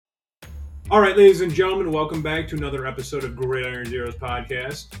All right, ladies and gentlemen, welcome back to another episode of Gridiron Zeros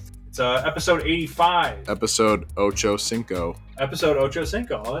podcast. It's episode 85. Episode Ocho Cinco. Episode Ocho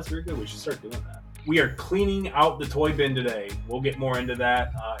Cinco. Oh, that's very good. We should start doing that. We are cleaning out the toy bin today. We'll get more into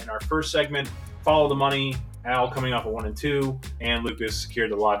that in our first segment. Follow the money. Al coming off of 1 and 2, and Lucas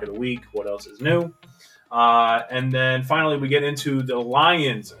secured the lock of the week. What else is new? And then finally, we get into the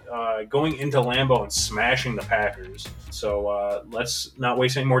Lions going into Lambeau and smashing the Packers. So let's not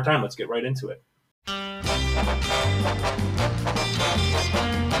waste any more time. Let's get right into it.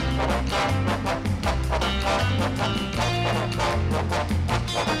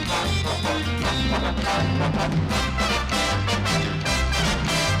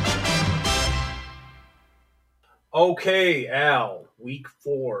 Okay, Al. Week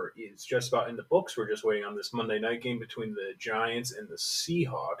 4 is just about in the books. We're just waiting on this Monday night game between the Giants and the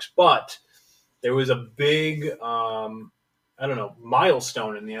Seahawks. But there was a big,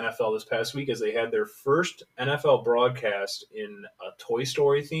 milestone in the NFL this past week as they had their first NFL broadcast in a Toy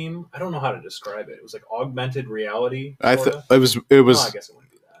Story theme. I don't know how to describe it. It was like augmented reality. It was. I guess it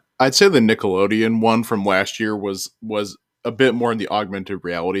wouldn't be that. I'd say the Nickelodeon one from last year was a bit more on the augmented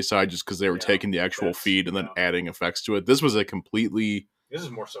reality side, just because they were taking the actual feed and then adding effects to it. This was this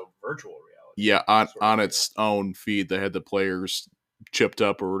is more so virtual reality. Yeah, on its own feed, they had the players chipped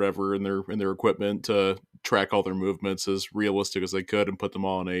up or whatever in their equipment to track all their movements as realistic as they could and put them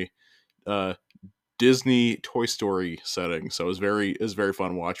all in a Disney Toy Story setting. So it was very fun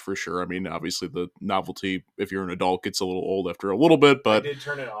to watch for sure. I mean, obviously the novelty, if you're an adult, gets a little old after a little bit, but I did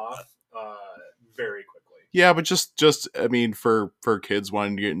turn it off very quickly. Yeah, but just I mean, for kids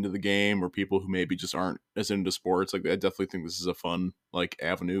wanting to get into the game or people who maybe just aren't as into sports, like I definitely think this is a fun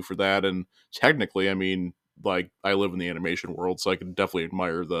avenue for that. And technically, I mean, I live in the animation world, so I can definitely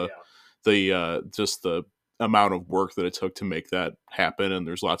admire the just the amount of work that it took to make that happen. And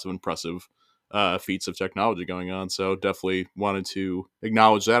there's lots of impressive feats of technology going on. So definitely wanted to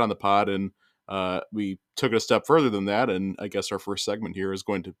acknowledge that on the pod. And we took it a step further than that. And I guess our first segment here is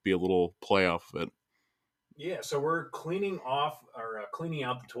going to be a little play off of it. Yeah, so we're cleaning out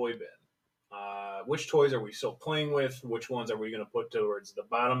the toy bin. Which toys are we still playing with? Which ones are we going to put towards the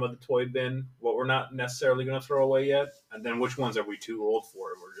bottom of the toy bin? What we're not necessarily going to throw away yet? And then which ones are we too old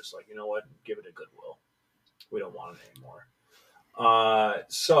for? And we're just like, you know what? Give it a Goodwill. We don't want it anymore.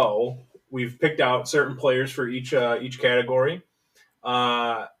 So we've picked out certain players for each category.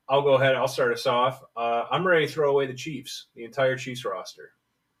 I'll go ahead. I'll start us off. I'm ready to throw away the Chiefs, the entire Chiefs roster.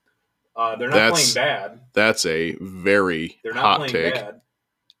 They're not playing bad. That's a very hot take. They're not playing bad,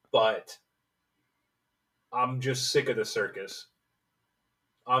 but I'm just sick of the circus.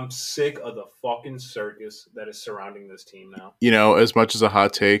 I'm sick of the fucking circus that is surrounding this team now. You know, as much as a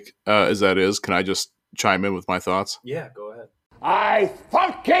hot take as that is, can I just chime in with my thoughts? Yeah, go ahead. I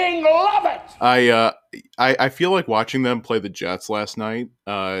fucking love it! I feel like watching them play the Jets last night.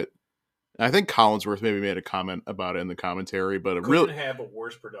 I think Collinsworth maybe made a comment about it in the commentary, but it really have a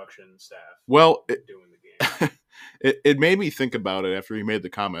worse production staff. Well, doing the game. it made me think about it after he made the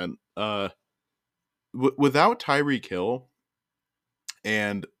comment. Without Tyreek Hill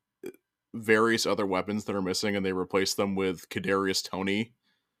and various other weapons that are missing, and they replace them with Kadarius Toney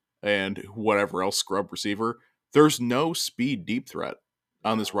and whatever else scrub receiver, there's no speed deep threat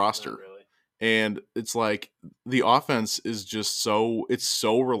on this roster. Really. And it's like the offense is just so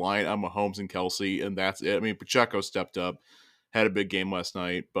reliant on Mahomes and Kelsey, and that's it. I mean, Pacheco stepped up, had a big game last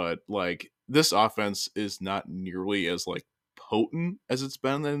night, but this offense is not nearly as potent as it's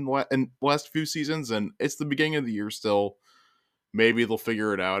been in the last few seasons, and it's the beginning of the year still. Maybe they'll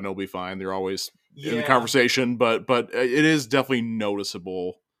figure it out and it'll be fine. They're always in the conversation, but it is definitely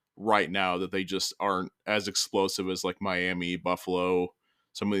noticeable right now that they just aren't as explosive as Miami, Buffalo,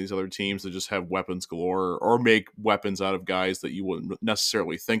 some of these other teams that just have weapons galore or make weapons out of guys that you wouldn't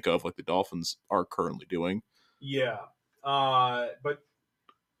necessarily think of, like the Dolphins are currently doing. Yeah. But,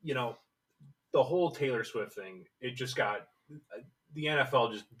 the whole Taylor Swift thing, it just got – the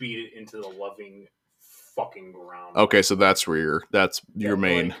NFL just beat it into the loving fucking ground. Okay, so that's where your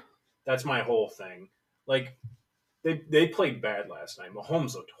main – that's my whole thing. They played bad last night.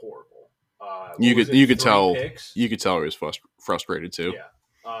 Mahomes looked horrible. You could tell he was frustrated too. Yeah.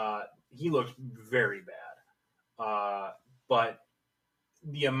 He looked very bad. But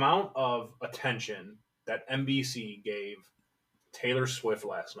the amount of attention that NBC gave Taylor Swift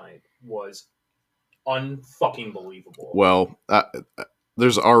last night was unfucking believable. Well,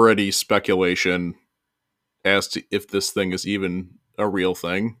 there's already speculation as to if this thing is even a real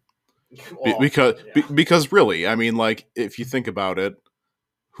thing. Because really, I mean, if you think about it,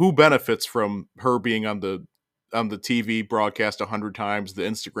 who benefits from her being on the TV broadcast 100 times, the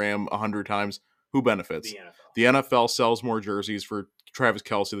Instagram 100 times. Who benefits? The NFL. The NFL sells more jerseys for Travis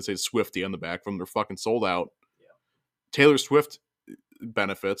Kelce that say Swiftie on the back from. They're fucking sold out. Yeah. Taylor Swift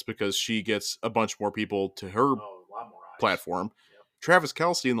benefits because she gets a bunch more people to her a lot more eyes. Platform. Yep. Travis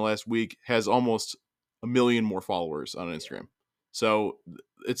Kelce in the last week has almost 1 million more followers on Instagram. Yeah. So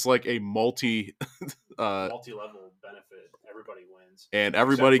it's like a multi-level benefit. Everybody wins, and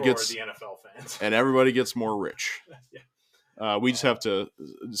everybody gets the NFL fans, and everybody gets more rich. Yeah. We just have to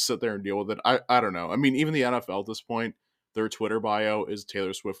sit there and deal with it. I don't know. I mean, even the NFL at this point, their Twitter bio is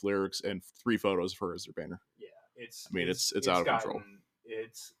Taylor Swift lyrics and 3 photos of her as their banner. Yeah, it's out of control.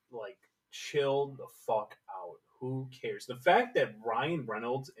 It's like, chill the fuck out. Who cares? The fact that Ryan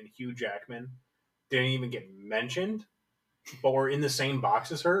Reynolds and Hugh Jackman didn't even get mentioned, but were in the same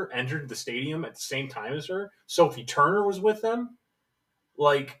box as her, entered the stadium at the same time as her. Sophie Turner was with them.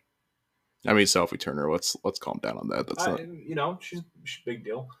 Like, I mean, Sophie Turner. Let's calm down on that. That's not, she's a big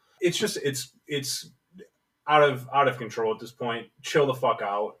deal. It's just it's out of control at this point. Chill the fuck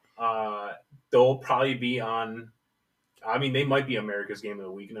out. They'll probably be on. I mean, they might be America's Game of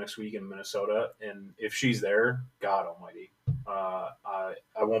the Week next week in Minnesota, and if she's there, God Almighty, I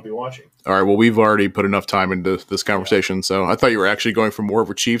won't be watching. All right. Well, we've already put enough time into this conversation, so I thought you were actually going for more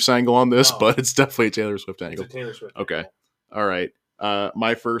of a Chiefs angle on this, but it's definitely a Taylor Swift angle. It's a Taylor Swift. Okay. Angle. All right.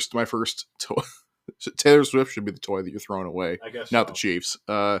 My first toy. Taylor Swift should be the toy that you're throwing away. I guess not the Chiefs.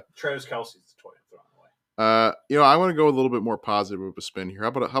 Travis Kelce's the toy I'm throwing away. I want to go a little bit more positive with a spin here. How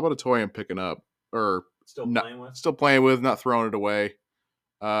about a toy I'm picking up or still playing with, not throwing it away?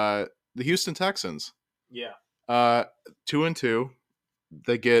 The Houston Texans. Yeah. 2-2.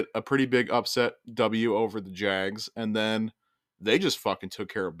 They get a pretty big upset W over the Jags, and then they just fucking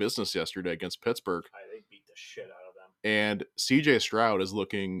took care of business yesterday against Pittsburgh. They beat the shit out of them. And CJ Stroud is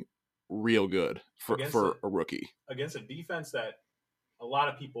looking real good for a rookie. Against a defense that a lot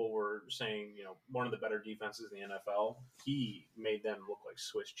of people were saying, one of the better defenses in the NFL, he made them look like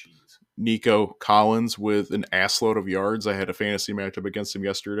Swiss cheese. Nico Collins with an assload of yards. I had a fantasy matchup against him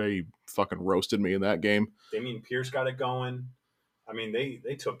yesterday. He fucking roasted me in that game. Damian Pierce got it going. I mean,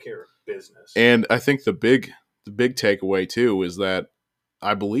 they took care of business. And I think the big takeaway, too, is that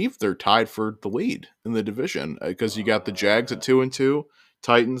I believe they're tied for the lead in the division because you got the Jags at 2-2,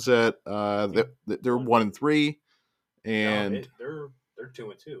 Titans at they're 1-3, and they're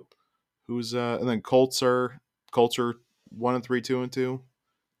 2-2. Who's and then Colts are 1-3, 2-2.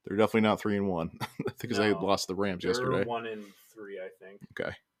 They're definitely not 3-1. I think because they lost the Rams yesterday. They're 1-3, I think.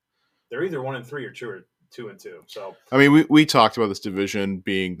 Okay, they're either 1-3 or 2-2. So I mean, we talked about this division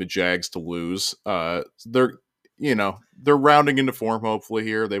being the Jags to lose. They're rounding into form hopefully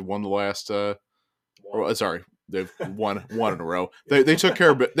here. They've won the last. They've won one in a row. They took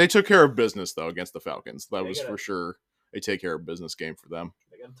care of business though against the Falcons. That was for sure a take care of business game for them.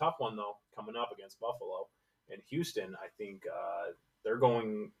 They got a tough one though coming up against Buffalo and Houston. I think they're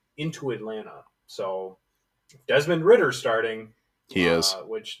going into Atlanta. So Desmond Ridder's starting. He is,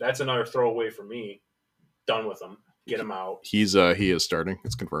 which that's another throwaway for me. Done with him. Get him out. He is starting.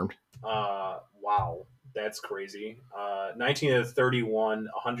 It's confirmed. Wow, that's crazy. 19 of 31,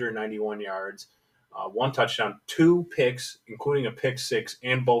 191 yards, 1 touchdown, 2 picks, including a pick 6,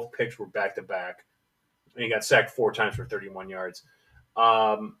 and both picks were back to back. And he got sacked 4 times for 31 yards.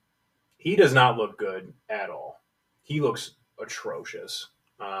 He does not look good at all. He looks atrocious.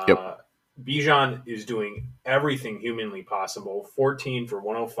 Yep. Bijan is doing everything humanly possible. 14 for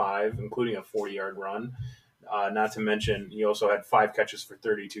 105, including a 40-yard run. Not to mention, he also had 5 catches for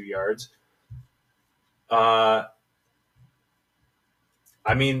 32 yards. I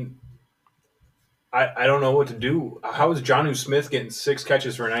mean, I don't know what to do. How is Jonnu Smith getting 6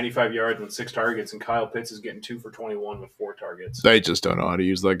 catches for 95 yards and 6 targets, and Kyle Pitts is getting 2 for 21 with 4 targets? They just don't know how to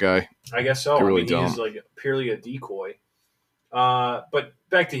use that guy. I guess so. They really don't. He's like purely a decoy. But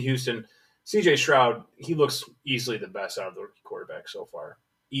back to Houston. CJ Stroud, he looks easily the best out of the rookie quarterback so far.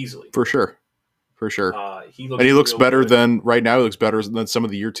 Easily. For sure. He looks better than, right now, he looks better than some of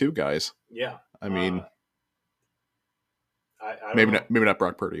the year 2 guys. Yeah. I mean, I maybe not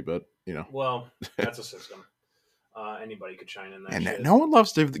Brock Purdy, but, Well, that's a system. Anybody could shine in that and shit. No one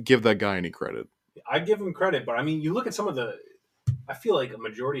loves to give that guy any credit. I give him credit, but I mean, you look at some of I feel like a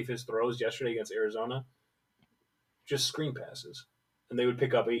majority of his throws yesterday against Arizona, just screen passes. And they would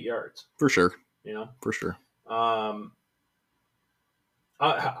pick up 8 yards. For sure. For sure. I'm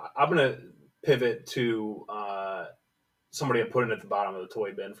going to pivot to somebody I'm putting at the bottom of the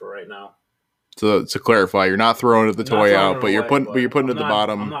toy bin for right now. So to clarify, you're not throwing the toy out, but you're putting it at the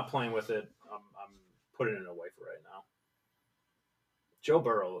bottom. I'm not playing with it. I'm putting it away for right now. Joe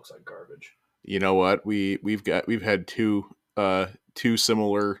Burrow looks like garbage. You know what? We've had two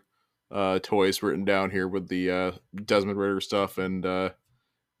similar toys written down here with the Desmond Ritter stuff and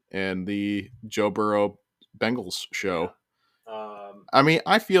the Joe Burrow Bengals show. Yeah. I mean,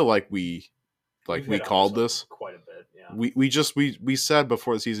 I feel like we called this quite a bit. Yeah. We said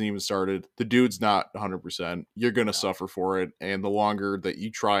before the season even started, the dude's not 100%. You're gonna suffer for it, and the longer that you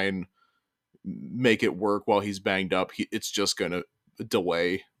try and make it work while he's banged up, it's just gonna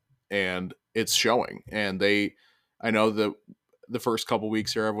delay, and it's showing. And I know that the first couple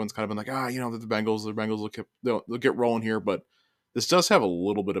weeks here, everyone's kind of been like, the Bengals they'll get rolling here, but this does have a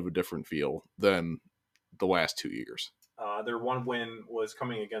little bit of a different feel than the last 2 years. Their one win was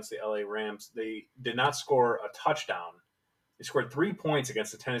coming against the LA Rams. They did not score a touchdown. They scored 3 points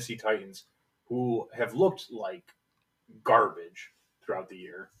against the Tennessee Titans, who have looked like garbage throughout the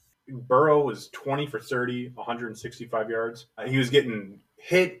year. Burrow was 20 for 30, 165 yards. He was getting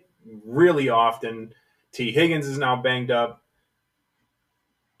hit really often. T. Higgins is now banged up.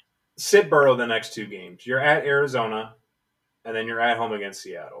 Sit Burrow the next 2 games. You're at Arizona, and then you're at home against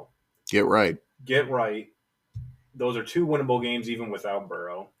Seattle. Get right. Those are 2 winnable games even without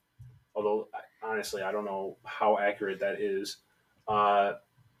Burrow. Although, honestly, I don't know how accurate that is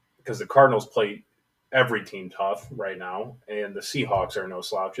because the Cardinals play every team tough right now, and the Seahawks are no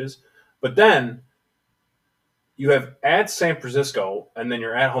slouches. But then you have at San Francisco, and then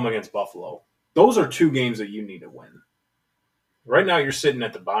you're at home against Buffalo. Those are 2 games that you need to win. Right now, you're sitting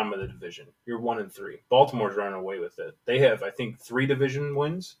at the bottom of the division. You're 1-3. Baltimore's running away with it. They have, I think, 3 division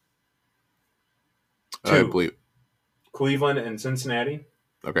wins. 2. I believe Cleveland and Cincinnati.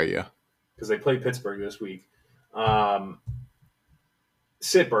 Okay, yeah. Because they play Pittsburgh this week.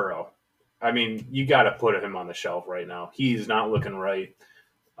 Sit Burrow. I mean, you got to put him on the shelf right now. He's not looking right.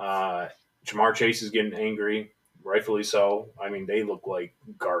 Jamar Chase is getting angry, rightfully so. I mean, they look like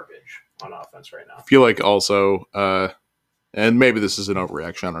garbage on offense right now. I feel like also, and maybe this is an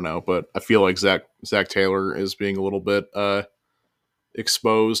overreaction, I don't know, but I feel like Zach Taylor is being a little bit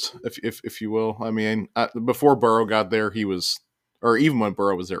exposed, if you will. I mean, before Burrow got there, he was, or even when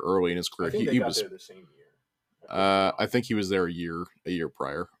Burrow was there early in his career, he was there the same year. I think he was there a year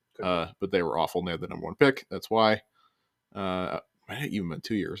prior, but they were awful. And they had the number 1 pick. That's why. I think even meant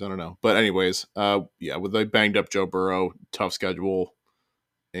 2 years. I don't know. But anyways, with the banged up Joe Burrow, tough schedule,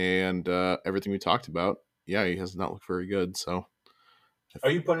 and everything we talked about, he has not looked very good. So,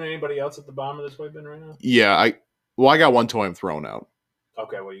 are you putting anybody else at the bottom of this toy bin right now? Yeah, I got one toy I'm throwing out.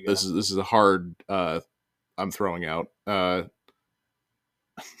 Okay, what you got? This is a hard. I'm throwing out. I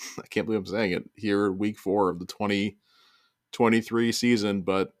can't believe I'm saying it here, week 4 of the 2023 season,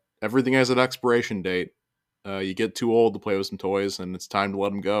 but everything has an expiration date. You get too old to play with some toys, and it's time to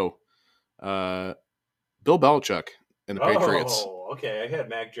let them go. Bill Belichick and the Patriots. Oh, okay. I had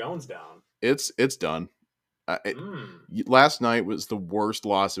Mac Jones down. It's done. Last night was the worst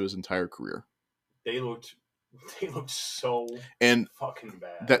loss of his entire career. They looked so fucking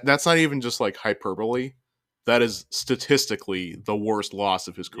bad. That's not even just like hyperbole. That is statistically the worst loss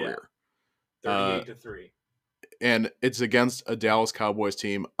of his career. 38-3. And it's against a Dallas Cowboys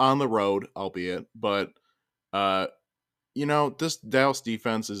team on the road, albeit, but this Dallas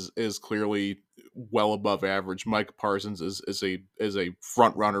defense is clearly well above average. Mike Parsons is a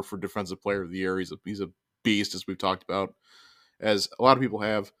front runner for Defensive Player of the Year. He's a beast, as we've talked about, as a lot of people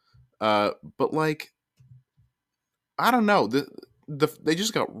have. But like, I don't know, they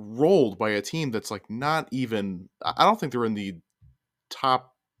just got rolled by a team that's like not even. I don't think they're in the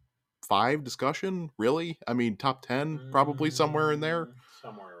top 5 discussion, really. I mean, top 10, probably somewhere in there.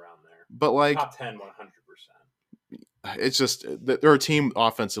 Somewhere around there. But like top 10, 100%. It's just that they're a team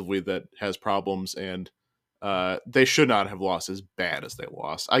offensively that has problems, and they should not have lost as bad as they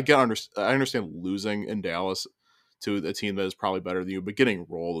lost. I understand losing in Dallas to a team that is probably better than you, but getting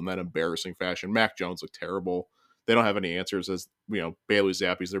rolled in that embarrassing fashion. Mac Jones looked terrible. They don't have any answers, as Bailey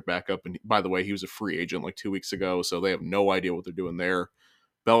Zappi's their backup, and by the way, he was a free agent like 2 weeks ago, so they have no idea what they're doing there.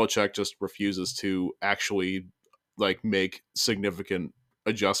 Belichick just refuses to actually like make significant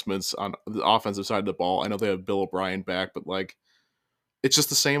adjustments on the offensive side of the ball. I know they have Bill O'Brien back, but like, it's just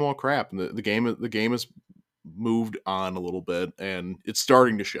the same old crap. And the game has moved on a little bit, and it's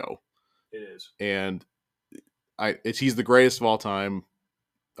starting to show. It is. And he's the greatest of all time,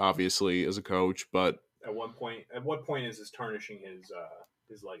 obviously, as a coach, but at what point is this tarnishing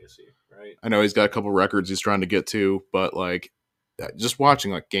his legacy, right? I know he's got a couple records he's trying to get to, but like, just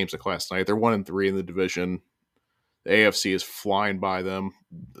watching like games like last night, they're 1-3 in the division. The AFC is flying by them.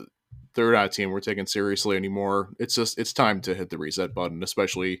 They're not a team we're taking seriously anymore. It's time to hit the reset button,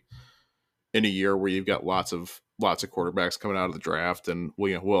 especially in a year where you've got lots of quarterbacks coming out of the draft, and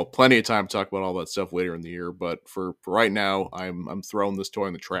we'll plenty of time to talk about all that stuff later in the year. But for right now, I'm throwing this toy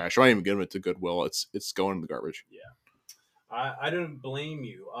in the trash. I don't even give it to Goodwill. It's going in the garbage. Yeah, I don't blame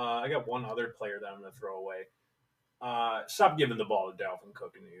you. I got one other player that I'm going to throw away. Stop giving the ball to Dalvin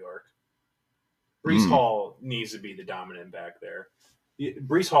Cook in New York. Breece Hall needs to be the dominant back there.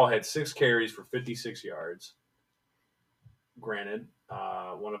 Breece Hall had 6 carries for 56 yards. Granted,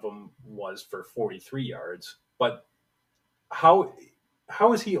 one of them was for 43 yards. But how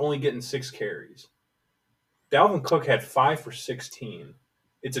is he only getting 6 carries? Dalvin Cook had 5 for 16.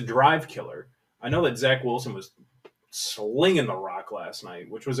 It's a drive killer. I know that Zach Wilson was slinging the rock last night,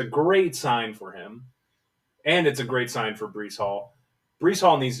 which was a great sign for him. And it's a great sign for Breece Hall. Breece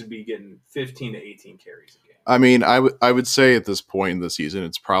Hall needs to be getting 15 to 18 carries a game. I mean, I would say at this point in the season,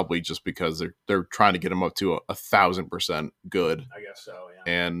 it's probably just because they're trying to get him up to 1,000% good. I guess so,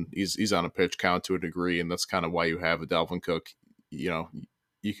 yeah. And he's on a pitch count to a degree, and that's kind of why you have a Dalvin Cook. You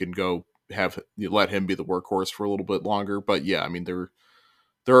can go let him be the workhorse for a little bit longer. But yeah, I mean, there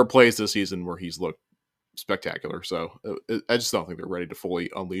are plays this season where he's looked spectacular. So I just don't think they're ready to fully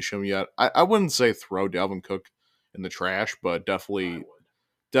unleash him yet. I wouldn't say throw Dalvin Cook in the trash, but definitely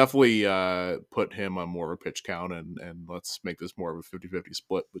put him on more of a pitch count, and let's make this more of a 50-50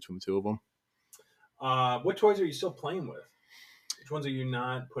 split between the two of them. What toys are you still playing with? Which ones are you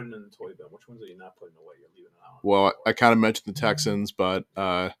not putting in the toy bin? Which ones are you not putting away? You're leaving it out. Well, I kind of mentioned the Texans, but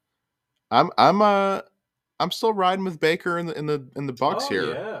I'm still riding with Baker in the Bucks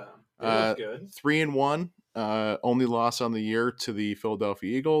here. Yeah, that's good. 3-1, only loss on the year to the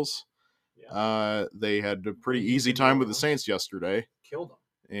Philadelphia Eagles. Yeah. They had a pretty easy time with the Saints yesterday. Killed them.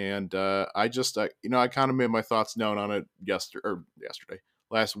 And I kind of made my thoughts known on it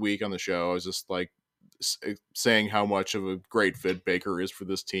last week on the show. I was just like saying how much of a great fit Baker is for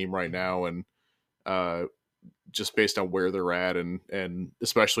this team right now, and just based on where they're at, and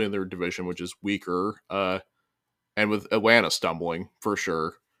especially in their division, which is weaker, and with Atlanta stumbling for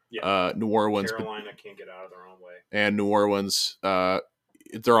sure. Yeah. New Orleans, Carolina can't get out of their own way, and New Orleans,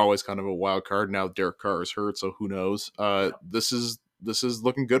 they're always kind of a wild card. Now Derek Carr is hurt, so who knows? This is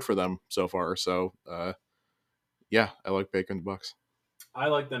looking good for them so far. So, yeah, I like Baker and the Bucks. I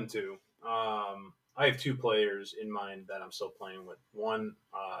like them too. I have 2 players in mind that I'm still playing with. One,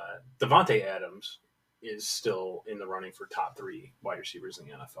 Devontae Adams is still in the running for top 3 wide receivers in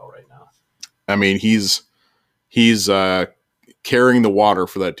the NFL right now. I mean, he's carrying the water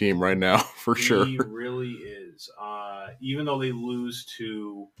for that team right now, for sure. He really is. Even though they lose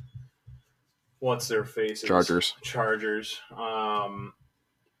to what's their faces? Chargers.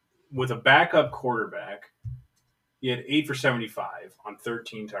 With a backup quarterback, he had 8 for 75 on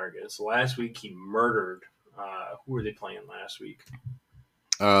 13 targets. Last week, he murdered. Who were they playing last week?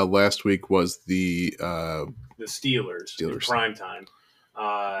 Last week was the Steelers. In primetime.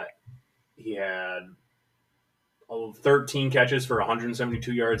 He had 13 catches for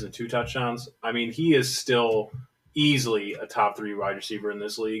 172 yards and 2 touchdowns. I mean, he is still easily a top 3 wide receiver in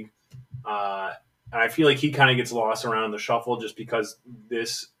this league. And I feel like he kind of gets lost around the shuffle just because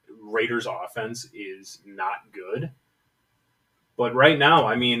this Raiders offense is not good. But right now,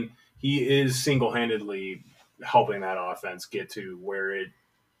 I mean, he is single-handedly helping that offense get to where it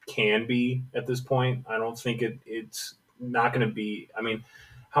can be at this point. I don't think it's not going to be – I mean,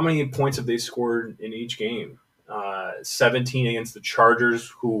 how many points have they scored in each game? 17 against the Chargers,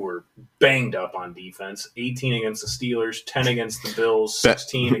 who were banged up on defense, 18 against the Steelers, 10 against the Bills,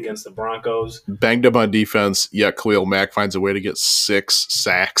 16 against the Broncos. Banged up on defense, yet Khalil Mack finds a way to get 6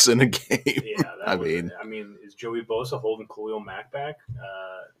 sacks in a game. Yeah, I mean, is Joey Bosa holding Khalil Mack back?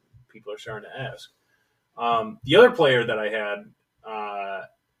 People are starting to ask. The other player that I had a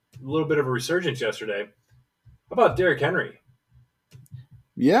little bit of a resurgence yesterday, how about Derrick Henry?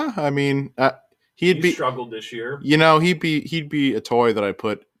 Yeah, I mean, he struggled this year. He'd be a toy that I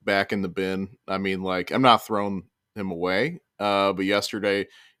put back in the bin. I mean, like, I'm not throwing him away. But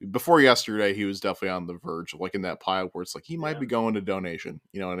before yesterday, he was definitely on the verge, like in that pile where it's like he might be going to donation.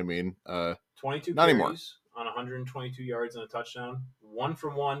 You know what I mean? 22 not carries anymore. On 122 yards and a touchdown. 1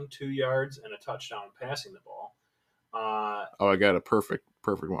 for 1, 2 yards and a touchdown passing the ball. I got a perfect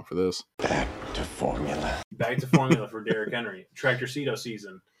one for this. Back to formula for Derrick Henry. Tractor Cedo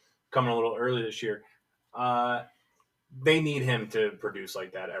season coming a little early this year. They need him to produce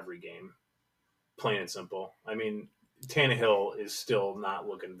like that every game. Plain and simple. I mean, Tannehill is still not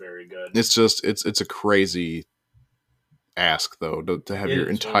looking very good. It's just it's a crazy ask though to have your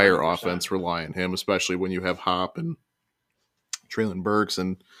entire 100%. Offense rely on him, especially when you have Hop and Treylon Burks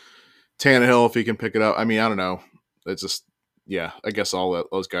and Tannehill if he can pick it up. I mean, I don't know. It's just I guess all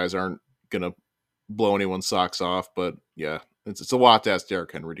those guys aren't gonna blow anyone's socks off, but yeah, it's a lot to ask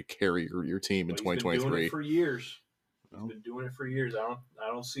Derrick Henry to carry your team in 2023. He's been doing it for years. He's been doing it for years. I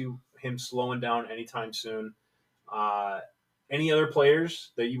don't see him slowing down anytime soon. Any other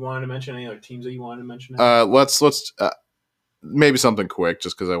players that you wanted to mention? Any other teams that you wanted to mention? Let's maybe something quick,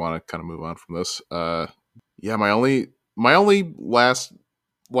 just because I want to kind of move on from this. Yeah, my only last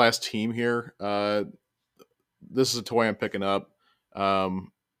team here. This is a toy I'm picking up,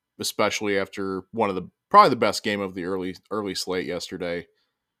 especially after probably the best game of the early slate yesterday.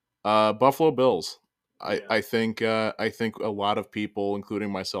 Buffalo Bills. I think a lot of people,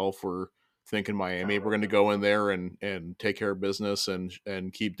 including myself, were thinking Miami were going to go in there and take care of business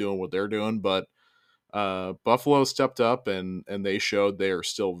and keep doing what they're doing, but Buffalo stepped up and they showed they are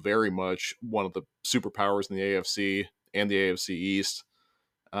still very much one of the superpowers in the AFC and the AFC East.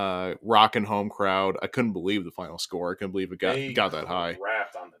 Rocking home crowd. I couldn't believe the final score. I couldn't believe it got that high.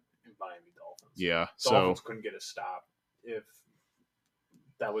 Wrapped on the Miami Dolphins. Yeah, Dolphins couldn't get a stop if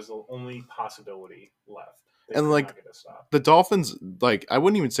that was the only possibility left. And like the Dolphins, like I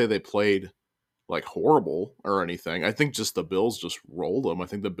wouldn't even say they played like horrible or anything. I think just the Bills just rolled them. I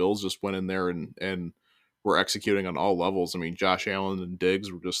think the Bills just went in there and were executing on all levels. I mean, Josh Allen and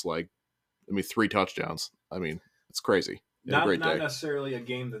Diggs were just like, 3 touchdowns. I mean, it's crazy. Not necessarily a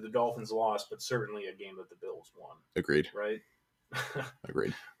game that the Dolphins lost, but certainly a game that the Bills won. Agreed. Right?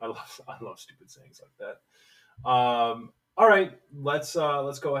 Agreed. I love stupid sayings like that. All right, let's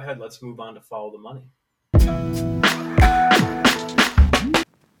go ahead. Let's move on to Follow the Money.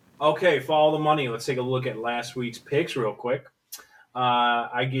 Okay, Follow the Money. Let's take a look at last week's picks real quick.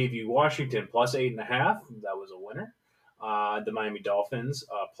 I gave you Washington plus 8.5. That was a winner. The Miami Dolphins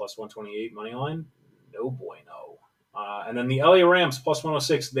plus 128 money line. No bueno. And then the LA Rams plus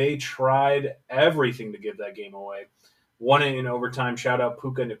 106. They tried everything to give that game away. Won it in overtime. Shout out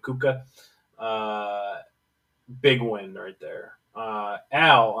Puka Nakuka. Big win right there.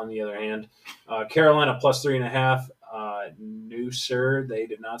 Al, on the other hand, Carolina plus 3.5. No, sir. They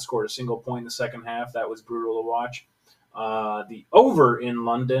did not score a single point in the second half. That was brutal to watch. The over in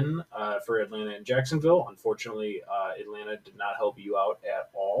London for Atlanta and Jacksonville. Unfortunately, Atlanta did not help you out at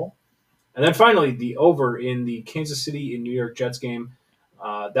all. And then finally, the over in the Kansas City and New York Jets game.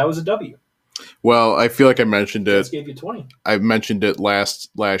 That was a W. Well, I feel like I mentioned it. Jets gave you 20. I mentioned it last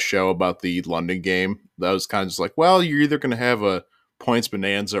show about the London game. That was kind of just like, well, you're either going to have a points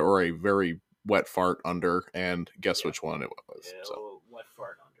bonanza or a very wet fart under, and guess which one it was. Yeah, so, wet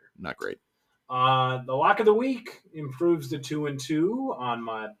fart under. Not great. The lock of the week improves to 2-2 on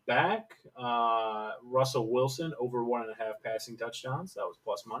my back. Russell Wilson over 1.5 passing touchdowns. That was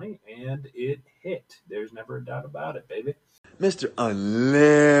plus money, and it hit. There's never a doubt about it, baby. Mr.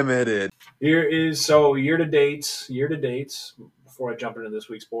 Unlimited. Here is year to dates. Before I jump into this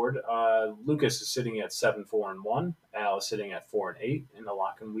week's board, Lucas is sitting at 7-4-1. Al is sitting at 4-8, and the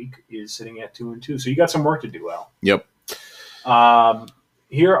lock and week is sitting at 2-2. So you got some work to do, Al. Yep.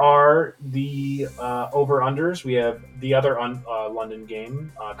 Here are the over-unders. We have the other London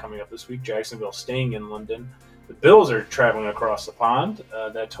game coming up this week. Jacksonville staying in London. The Bills are traveling across the pond.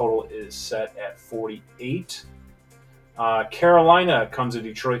 That total is set at 48. Carolina comes to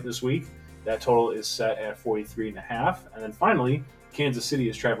Detroit this week. That total is set at 43.5. And then finally, Kansas City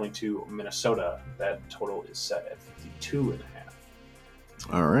is traveling to Minnesota. That total is set at 52.5.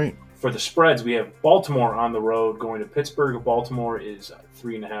 All right. For the spreads, we have Baltimore on the road going to Pittsburgh. Baltimore is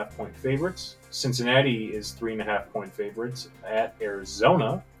 3.5-point favorites. Cincinnati is 3.5-point favorites at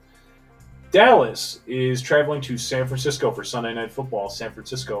Arizona. Dallas is traveling to San Francisco for Sunday Night Football. San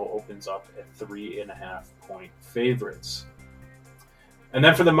Francisco opens up at 3.5-point favorites. And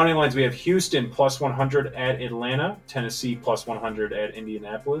then for the money lines, we have Houston plus 100 at Atlanta, Tennessee plus 100 at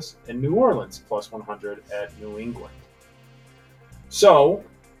Indianapolis, and New Orleans plus 100 at New England. So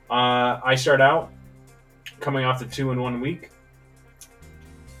I start out coming off the 2-1 week.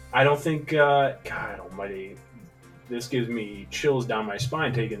 I don't think, God almighty, this gives me chills down my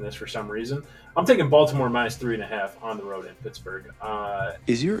spine taking this for some reason. I'm taking Baltimore minus 3.5 on the road in Pittsburgh.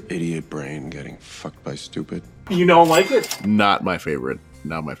 Is your idiot brain getting fucked by stupid? You don't like it? Not my favorite.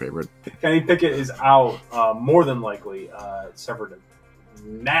 Not my favorite. Kenny Pickett is out, more than likely. Suffered a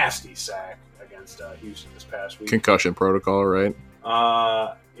nasty sack against Houston this past week. Concussion protocol, right?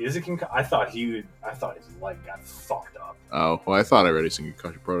 Is it I thought his leg got fucked up. Oh, well, I thought I already seen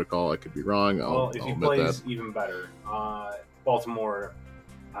concussion protocol. I could be wrong. If he plays, even better. Baltimore,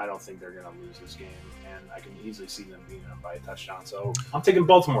 I don't think they're going to lose this game, and I can easily see them beating them by a touchdown. So I'm taking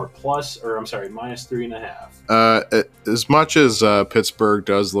Baltimore minus 3.5. As much as Pittsburgh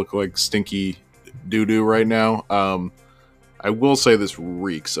does look like stinky doo-doo right now, I will say this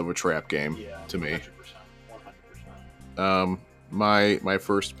reeks of a trap game to me. 100%. 100%. My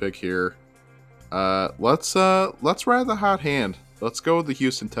first pick here. Let's ride the hot hand. Let's go with the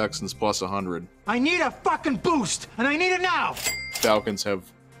Houston Texans plus 100. I need a fucking boost, and I need it now. Falcons have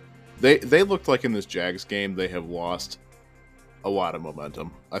they looked like in this Jags game they have lost a lot of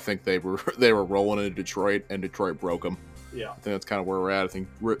momentum. I think they were rolling into Detroit and Detroit broke them. Yeah, I think that's kind of where we're at. I think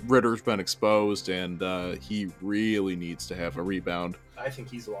Ritter's been exposed and he really needs to have a rebound. I think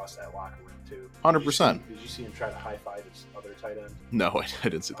he's lost that locker room too. 100%. Did you see him try to high five his other tight end? No, I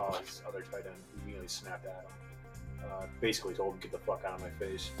didn't see that. His other tight end immediately snapped at him. Basically told him, "Get the fuck out of my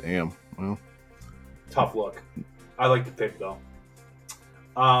face." Damn. Well, tough look. I like the pick though.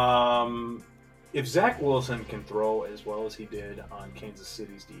 If Zach Wilson can throw as well as he did on Kansas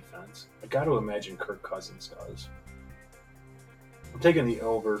City's defense, I got to imagine Kirk Cousins does. I'm taking the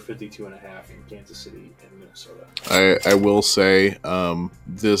over 52.5 in Kansas City and Minnesota. I will say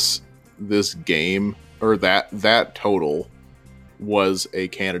this game or that total was a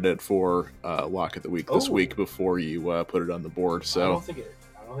candidate for lock of the week this week before you put it on the board. So I don't think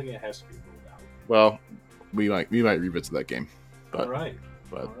it has to be ruled out. Well, we might revisit that game. But, All right.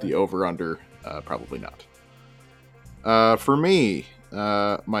 The over under probably not. For me,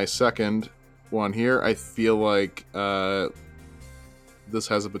 my second one here, I feel like this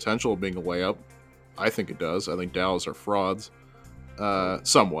has a potential of being a layup. I think it does. I think Dallas are frauds.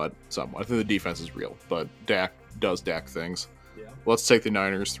 Somewhat. I think the defense is real, but Dak does Dak things. Yeah. Let's take the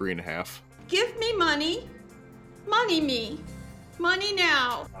Niners 3.5. Give me money. Money me. Money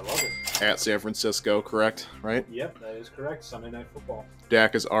now. I love it. At San Francisco, correct? Right? Yep, that is correct. Sunday Night Football.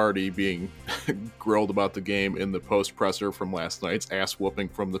 Dak is already being grilled about the game in the post presser from last night's ass whooping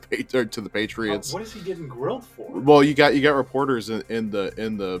from the to the Patriots. What is he getting grilled for? Well, you got reporters in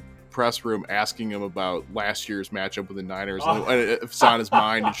the press room asking him about last year's matchup with the Niners and if it's on his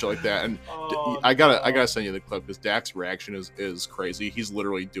mind and shit like that. And I gotta send you the clip because Dak's reaction is crazy. He's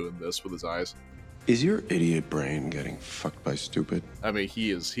literally doing this with his eyes. Is your idiot brain getting fucked by stupid? I mean, he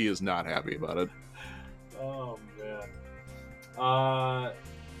is not happy about it. Oh man.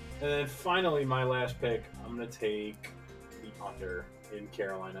 And then finally, my last pick, I'm gonna take the under in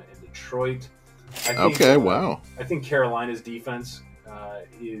Carolina and Detroit. Wow. I think Carolina's defense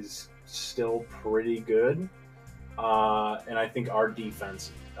is still pretty good, and I think our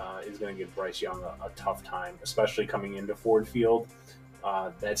defense is going to give Bryce Young a tough time, especially coming into Ford Field.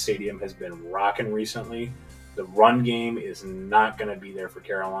 That stadium has been rocking recently. The run game is not going to be there for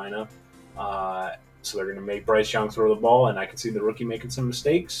Carolina, so they're going to make Bryce Young throw the ball, and I can see the rookie making some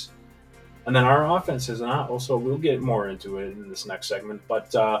mistakes. And then our offense is not. Also, we'll get more into it in this next segment.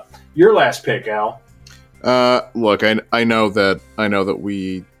 But your last pick, Al. Look, I know that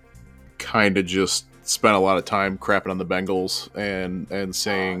we kind of just spent a lot of time crapping on the Bengals and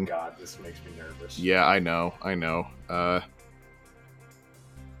saying, "Oh God, this makes me nervous." Yeah, I know.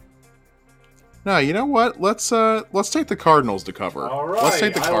 No, you know what? Let's take the Cardinals to cover. All right, let's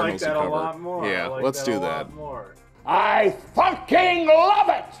take the I Cardinals like that to cover. a lot more. Yeah, let's do that. More. I fucking love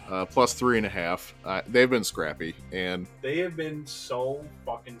it. Plus 3.5. They've been scrappy, and They have been so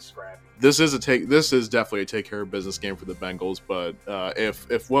fucking scrappy. this is definitely a take care of business game for the Bengals. But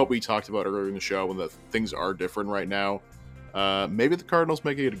if what we talked about earlier in the show, when the things are different right now, maybe the Cardinals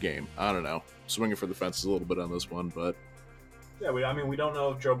make it a game. I don't know. Swinging for the fences a little bit on this one, but Yeah, we don't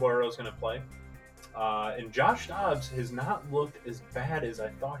know if Joe Burrow is going to play, and Josh Dobbs has not looked as bad as I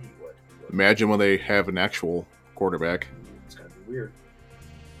thought he would. imagine when they have an actual quarterback. It's going to be weird.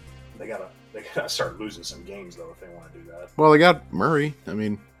 They gotta start losing some games though if they want to do that. Well, they got Murray. I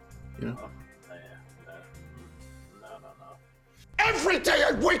mean, you know. No. Every day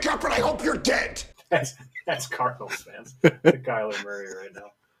I wake up and I hope you're dead. That's Cardinals fans. Kyler Murray right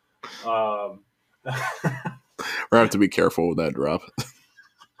now. We have to be careful with that drop.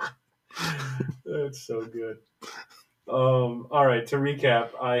 That's so good. All right, to recap,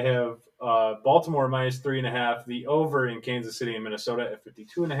 I have Baltimore minus 3.5, the over in Kansas City and Minnesota at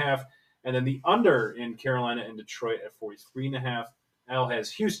 52.5, and then the under in Carolina and Detroit at 43.5. Al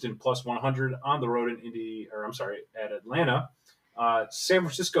has Houston plus 100 on the road at Atlanta. San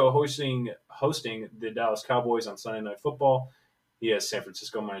Francisco hosting the Dallas Cowboys on Sunday Night Football. He has San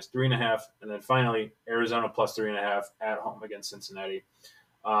Francisco minus 3.5, and then finally Arizona plus 3.5 at home against Cincinnati.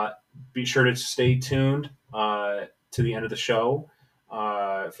 Be sure to stay tuned to the end of the show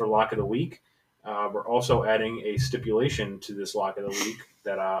for Lock of the Week. We're also adding a stipulation to this Lock of the Week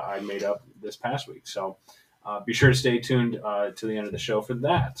that I made up this past week. So be sure to stay tuned to the end of the show for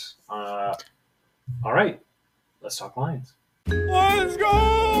that. All right, let's talk Lions. Let's go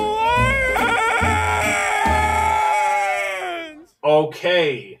Lions!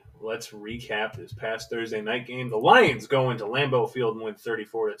 Okay, let's recap this past Thursday night game. The Lions go into Lambeau Field and win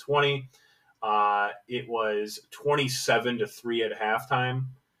 34-20. It was 27-3 at halftime.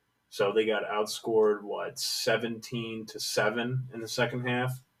 So they got outscored, 17-7 in the second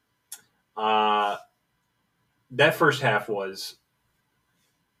half. That first half was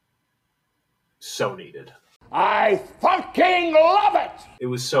so needed. I fucking love it! It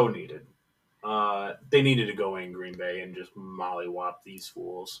was so needed. They needed to go in Green Bay and just mollywop these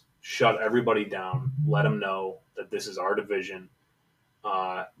fools. Shut everybody down. Let them know that this is our division.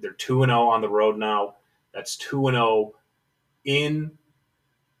 They're 2-0 on the road now. That's 2-0 in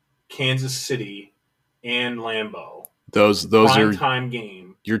Kansas City and Lambeau. Those Prime are time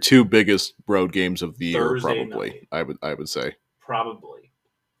game. your two biggest road games of the year, Thursday probably. night. I would say. Probably.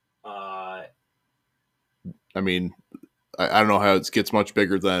 I mean, I don't know how it gets much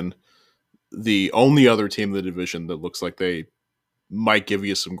bigger than the only other team in the division that looks like they might give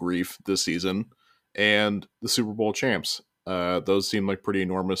you some grief this season, and the Super Bowl champs. Those seem like pretty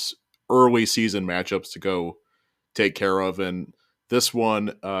enormous early season matchups to go take care of, and this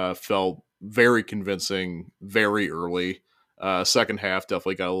one felt very convincing very early. Second half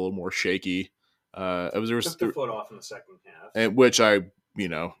definitely got a little more shaky. Took the foot off in the second half. And which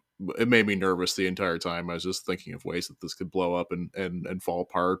it made me nervous the entire time. I was just thinking of ways that this could blow up and fall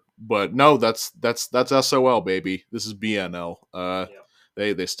apart. But no, that's SOL, baby. This is BNL.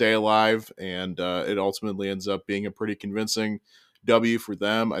 They stay alive, and it ultimately ends up being a pretty convincing W for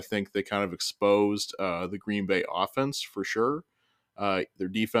them. I think they kind of exposed the Green Bay offense for sure. Their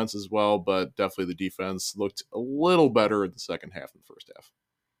defense as well, but definitely the defense looked a little better in the second half than the first half,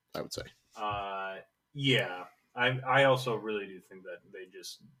 I would say. Yeah. I also really do think that they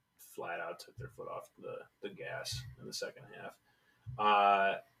just flat out took their foot off the gas in the second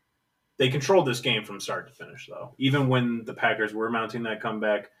half. They controlled this game from start to finish, though. Even when the Packers were mounting that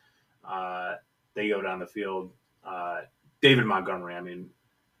comeback, they go down the field. David Montgomery, I mean,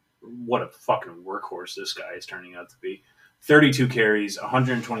 what a fucking workhorse this guy is turning out to be. 32 carries,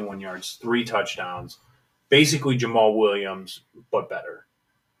 121 yards, 3 touchdowns. Basically Jamal Williams, but better,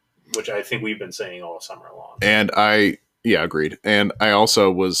 which I think we've been saying all summer long. And agreed. And I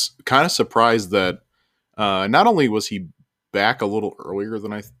also was kind of surprised that not only was he back a little earlier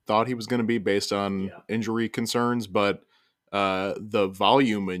than I thought he was going to be based on injury concerns, but the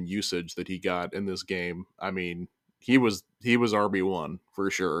volume and usage that he got in this game, I mean, he was RB1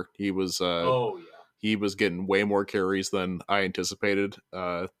 for sure. He was he was getting way more carries than I anticipated,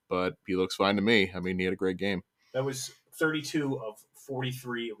 but he looks fine to me. I mean, he had a great game. That was 32 of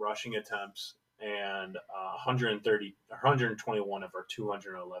 43 rushing attempts and 121 of our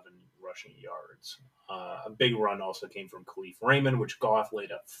 211 rushing yards. A big run also came from Khalif Raymond, which Goff laid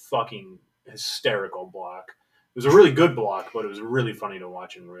a fucking hysterical block. It was a really good block, but it was really funny to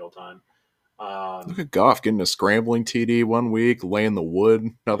watch in real time. Look at Goff getting a scrambling TD one week, laying the wood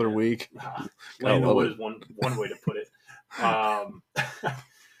another week. Laying the wood is one way to put it.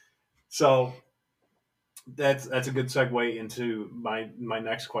 So that's a good segue into my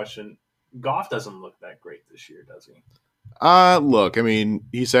next question. Goff doesn't look that great this year, does he? Look, I mean,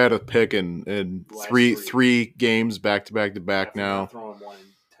 he's had a pick in three games back to back now. Throwing 1 in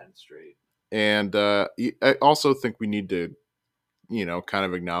 10 straight. And I also think we need to, kind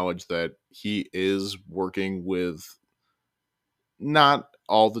of acknowledge that he is working with not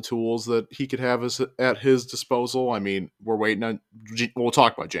all the tools that he could have at his disposal. I mean, we're waiting on. We'll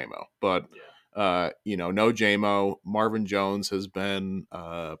talk about JMO, but no JMO. Marvin Jones has been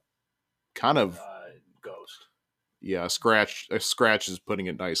kind of ghost. Yeah, Scratch is putting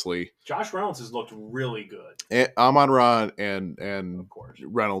it nicely. Josh Reynolds has looked really good. And Amon-Ra and of course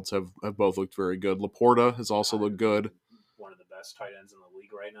Reynolds have both looked very good. Laporta has also looked good. One of the best tight ends in the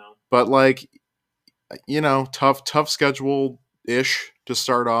league right now. But tough schedule-ish to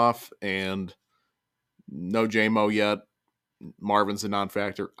start off, and no JMO yet. Marvin's a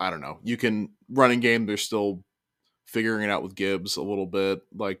non-factor. I don't know. You can running game. They're still figuring it out with Gibbs a little bit.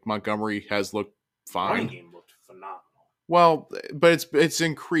 Like Montgomery has looked fine. Running game looked phenomenal. Well, but it's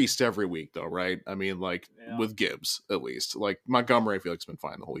increased every week though, right? I mean, with Gibbs at least. Like Montgomery, I feel like it's been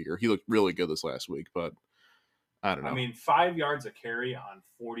fine the whole year. He looked really good this last week, but I don't know. I mean, 5 yards a carry on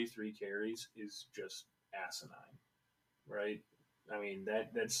 43 carries is just asinine, right? I mean,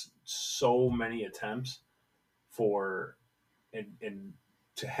 that's so many attempts for and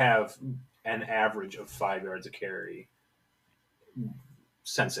to have an average of 5 yards a carry.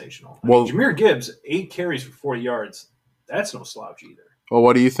 Sensational. Well, Jahmyr Gibbs, 8 carries for 40 yards. That's no slouch either. Well,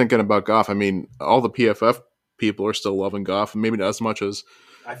 what are you thinking about Goff? I mean, all the PFF people are still loving Goff, maybe not as much as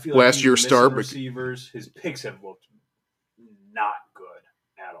I feel last like year's start. Receivers, his picks have looked not good.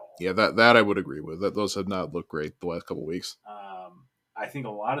 Yeah, that I would agree with. That those have not looked great the last couple of weeks. I think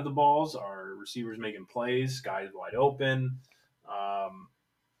a lot of the balls are receivers making plays, guys wide open.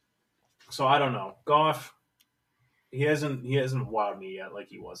 So I don't know. Goff, he hasn't wowed me yet like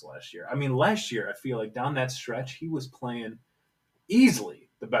he was last year. I mean, last year I feel like down that stretch he was playing easily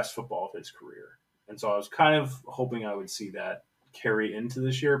the best football of his career, and so I was kind of hoping I would see that carry into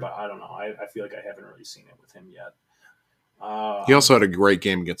this year, but I don't know. I feel like I haven't really seen it with him yet. He also had a great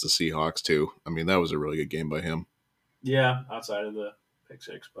game against the Seahawks too. I mean, that was a really good game by him. Yeah, outside of the pick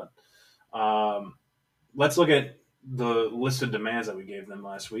six, but let's look at the list of demands that we gave them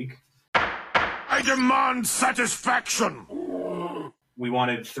last week. I demand satisfaction. We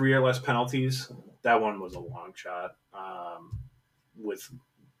wanted 3 or less penalties. That one was a long shot. With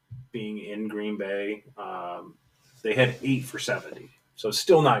being in Green Bay, they had 8 for 70, so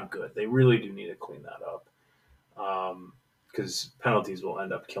still not good. They really do need to clean that up because penalties will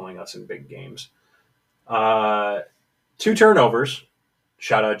end up killing us in big games. 2 turnovers.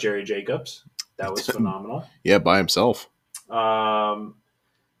 Shout out Jerry Jacobs. That was phenomenal. Yeah, by himself.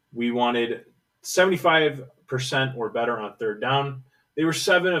 We wanted 75% or better on third down. They were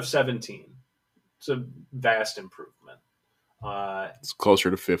 7 of 17. It's a vast improvement. It's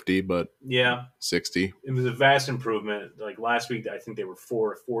closer to 50, but yeah, 60. It was a vast improvement. Like last week, I think they were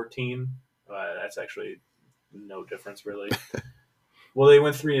 4 of 14. That's actually no difference really. Well, they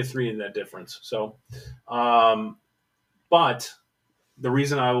went 3 of 3 in that difference. So, but the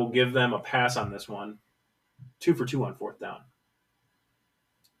reason I will give them a pass on this one, 2 for 2 on fourth down.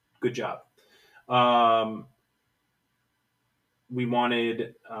 Good job. We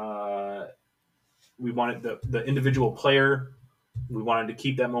wanted the individual player. We wanted to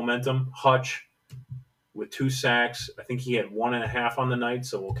keep that momentum. Hutch with 2 sacks. I think he had 1.5 on the night,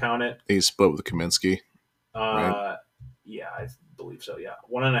 so we'll count it. He split with Kaminsky. Right? Yeah, I believe so. Yeah,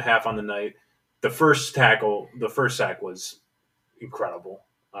 1.5 on the night. The first sack was incredible.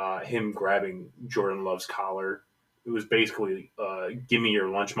 Him grabbing Jordan Love's collar. It was basically, "Give me your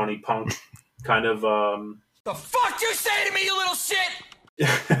lunch money, punk," kind of. The fuck you say to me, you little shit!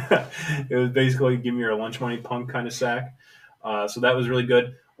 It was basically "Give me your lunch money, punk" kind of sack. So that was really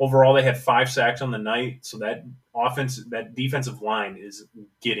good. Overall, they had 5 sacks on the night. So that defensive line is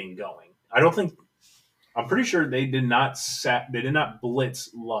getting going. I'm pretty sure they did not blitz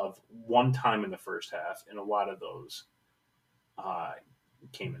Love one time in the first half, and a lot of those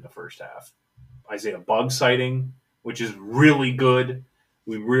came in the first half. Isaiah Bugg sighting, which is really good.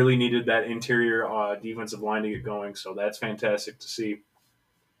 We really needed that interior defensive line to get going, so that's fantastic to see.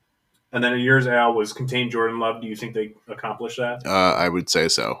 And then yours, Al, was contain Jordan Love. Do you think they accomplished that? I would say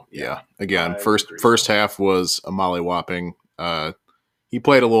so. Yeah. Again, first half was a mollywhopping. He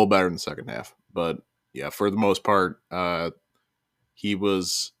played a little better in the second half, but yeah, for the most part, he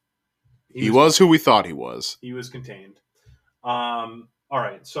was who we thought he was. He was contained. All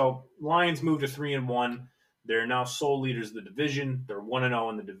right, so Lions moved to 3-1. They're now sole leaders of the division. They're 1-0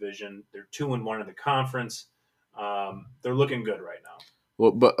 in the division. They're 2-1 in the conference. They're looking good right now.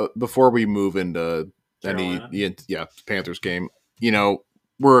 Well, but before we move into Carolina? Panthers game,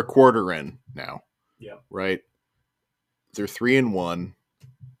 we're a quarter in now. Yeah. Right? They're 3-1.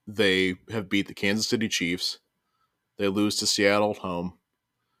 They have beat the Kansas City Chiefs. They lose to Seattle at home.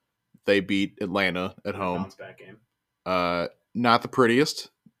 They beat Atlanta at home. Bounce back game. Not the prettiest,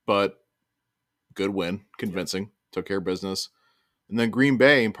 but good win. Convincing. Yep. Took care of business. And then Green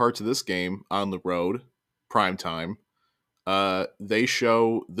Bay, in parts of this game, on the road, prime time, they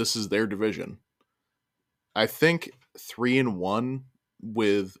show this is their division. I think 3-1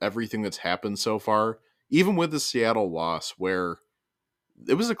 with everything that's happened so far, even with the Seattle loss, where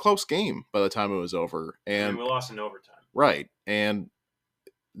it was a close game by the time it was over. And we lost in overtime. Right. And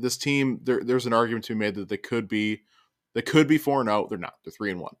this team, there's an argument to be made that they could be 4-0. They're not. They're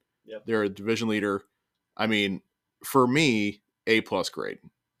 3-1. Yep. They're a division leader. I mean, for me, A+ grade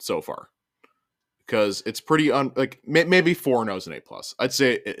so far. Because it's pretty maybe 4-0 is an A+. I'd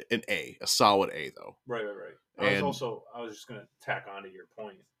say an A, a solid A though. Right. I was just going to tack on to your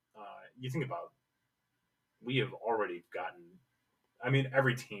point. You think about, we have already gotten, I mean,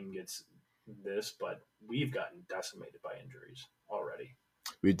 every team gets this, but we've gotten decimated by injuries already.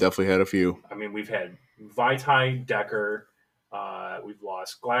 We've definitely had a few. I mean, we've had Vitae, Decker. We've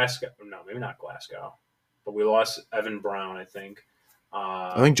lost Glasgow. No, maybe not Glasgow, but we lost Evan Brown, I think.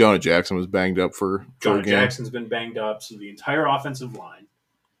 I think Jonah Jackson was banged up for a game. Jonah Jackson's been banged up, so the entire offensive line.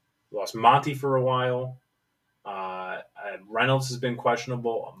 We lost Monty for a while. Reynolds has been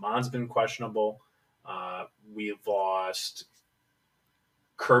questionable. Amon's been questionable. We've lost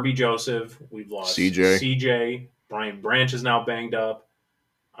Kirby Joseph. We've lost CJ. Brian Branch is now banged up.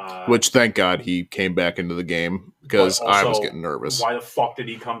 Which, thank God, he came back into the game because I was getting nervous. Why the fuck did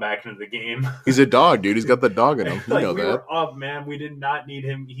he come back into the game? He's a dog, dude. He's got the dog in him. You like know we that. were up, man. We did not need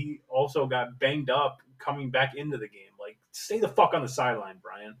him. He also got banged up coming back into the game. Like, stay the fuck on the sideline,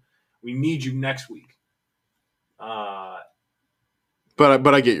 Brian. We need you next week. But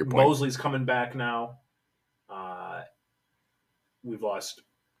I get your point. Mosley's coming back now. We've lost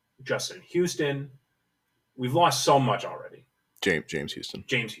Justin Houston. We've lost so much already. James Houston.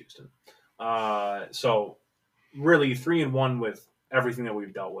 So really 3-1 with everything that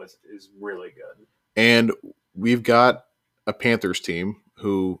we've dealt with is really good. And we've got a Panthers team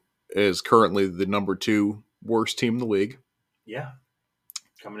who is currently the number 2 worst team in the league. Yeah.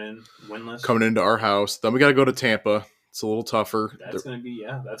 Coming in winless. Coming into our house. Then we got to go to Tampa. It's a little tougher. That's going to be,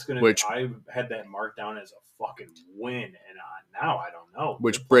 I've had that marked down as a fucking win, and now I don't know.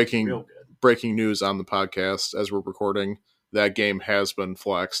 Which breaking news on the podcast as we're recording, that game has been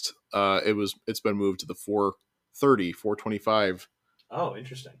flexed. It's been moved to the 4:25. Oh,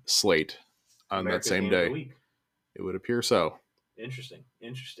 interesting. Slate on America's that same day. It would appear so. Interesting.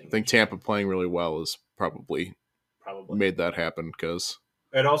 I think Tampa playing really well has probably made that happen because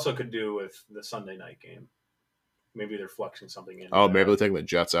it also could do with the Sunday night game. Maybe they're flexing something in. Oh, maybe they're taking the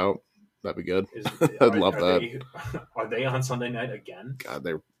Jets out. That'd be good. I'd love that. Are they on Sunday night again? God,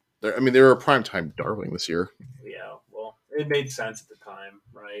 they were a primetime darling this year. Yeah, well, it made sense at the time,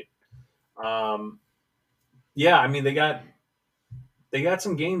 right? Yeah, I mean they got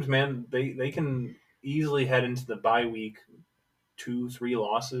some games, man. They can easily head into the bye week 2-3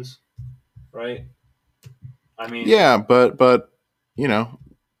 losses, right? I mean, yeah, but you know,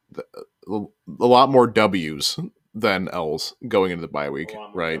 a lot more W's than L's going into the bye week,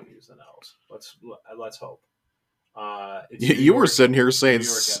 right? W's than L's. Let's hope. You were sitting here saying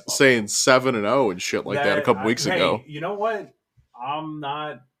 7-0 and shit like that a couple weeks ago. You know what?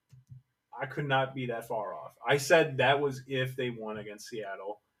 I could not be that far off. I said that was if they won against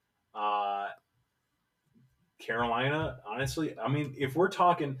Seattle. Carolina, honestly, I mean, if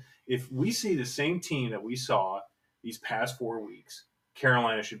we see the same team that we saw these past 4 weeks,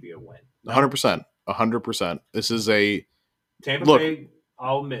 Carolina should be a win. 100%. 100%. This is a Tampa Bay.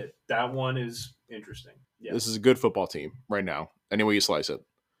 I'll admit that one is interesting. Yeah. This is a good football team right now. Any way you slice it,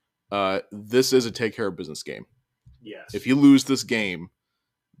 this is a take care of business game. Yes. If you lose this game,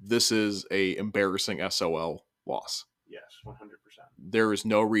 this is a embarrassing SOL loss. Yes, 100%. There is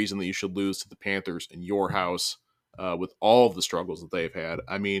no reason that you should lose to the Panthers in your house with all of the struggles that they've had.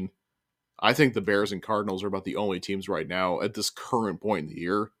 I mean, I think the Bears and Cardinals are about the only teams right now at this current point in the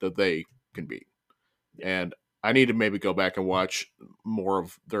year that they can beat. Yeah. And I need to maybe go back and watch more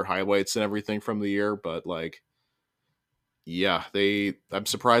of their highlights and everything from the year, but I'm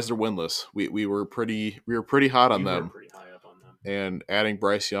surprised they're winless. We were pretty hot on them. Pretty high up on them. And adding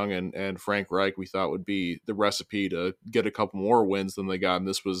Bryce Young and Frank Reich, we thought would be the recipe to get a couple more wins than they got. And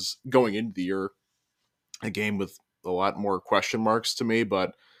this was going into the year a game with a lot more question marks to me,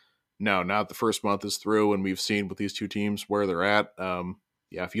 but no, now that the first month is through and we've seen with these two teams where they're at,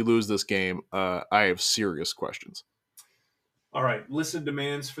 if you lose this game, I have serious questions. All right, list of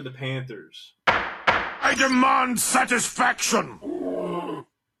demands for the Panthers. I demand satisfaction.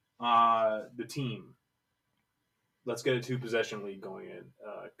 The team. Let's get a 2-possession lead going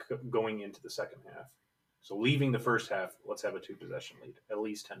into the second half. So leaving the first half, let's have a 2-possession lead, at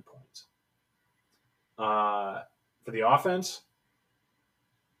least 10 points. For the offense,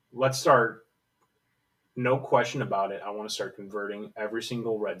 let's start. No question about it. I want to start converting every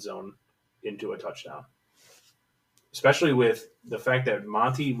single red zone into a touchdown. Especially with the fact that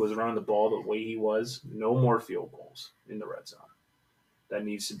Monty was running the ball the way he was. No more field goals in the red zone. That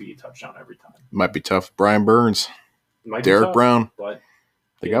needs to be a touchdown every time. Might be tough. Brian Burns, Derek Brown, but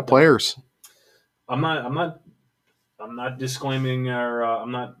they got players. I'm not disclaiming or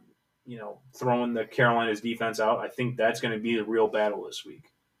I'm not throwing the Carolina's defense out. I think that's going to be the real battle this week.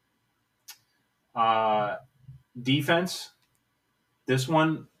 Defense, this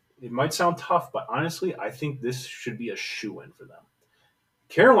one, it might sound tough, but honestly, I think this should be a shoo-in for them.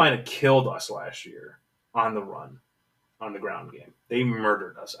 Carolina killed us last year on the run, on the ground game. They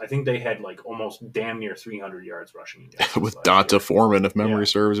murdered us. I think they had almost damn near 300 yards rushing against us with Donta Foreman, if memory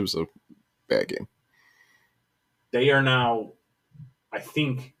serves. It was a bad game. They are now, I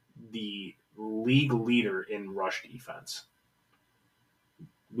think, the league leader in rush defense.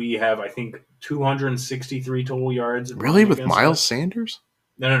 We have, I think, 263 total yards. Really? With Miles Sanders?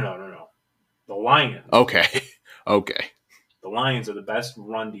 No. The Lions. Okay. The Lions are the best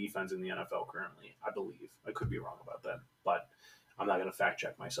run defense in the NFL currently, I believe. I could be wrong about that, but I'm not going to fact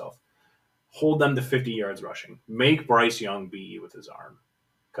check myself. Hold them to 50 yards rushing. Make Bryce Young beat you with his arm.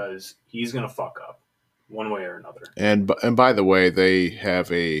 because he's going to fuck up one way or another. And by the way, they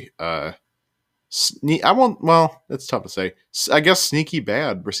have a it's tough to say. I guess sneaky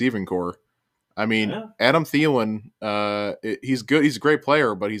bad receiving core. I mean, Yeah. Adam Thielen, he's good. He's a great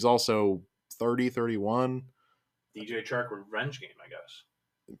player, but he's also 30, 31. DJ Chark revenge game, I guess.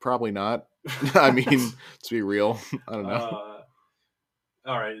 Probably not. I mean, to be real, I don't know.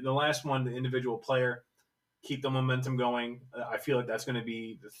 All right, the last one, the individual player. Keep the momentum going. I feel like that's going to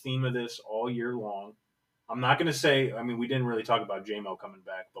be the theme of this all year long. I'm not going to say. I mean, we didn't really talk about J-Mo coming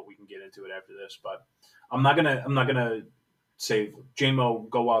back, but we can get into it after this. But I'm not gonna say J-Mo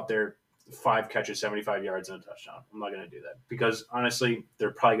go out there, 5 catches, 75 yards, and a touchdown. I'm not going to do that because honestly,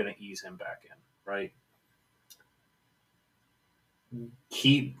 they're probably going to ease him back in, right?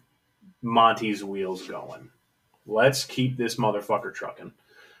 Keep Monty's wheels going. Let's keep this motherfucker trucking.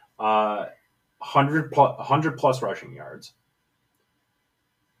 100 plus rushing yards.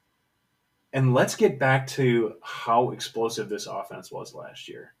 And let's get back to how explosive this offense was last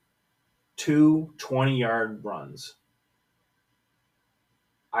year. 2 20-yard runs.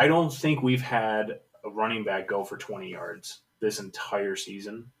 I don't think we've had a running back go for 20 yards this entire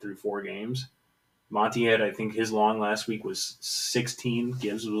season through 4 games. Monty had, I think, his long last week was 16.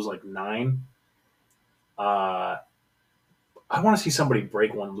 Gibbs was like 9. I want to see somebody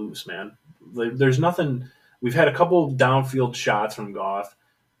break one loose, man. There's nothing. We've had a couple downfield shots from Goff,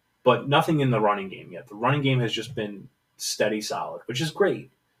 but nothing in the running game yet. The running game has just been steady, solid, which is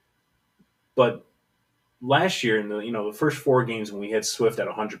great. But last year, in the first 4 games when we had Swift at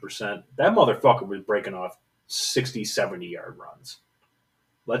 100%, that motherfucker was breaking off 60, 70-yard runs.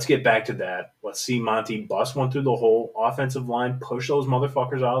 Let's get back to that. Let's see Monty bust one through the whole offensive line, push those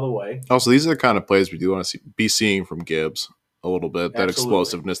motherfuckers out of the way. Also, these are the kind of plays we do want to be seeing from Gibbs a little bit. That Absolutely.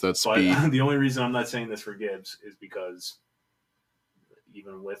 Explosiveness, that speed. But the only reason I'm not saying this for Gibbs is because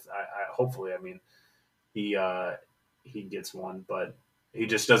even with hopefully, I mean, he gets one, but he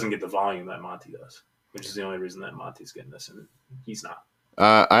just doesn't get the volume that Monty does, which is the only reason that Monty's getting this, and he's not.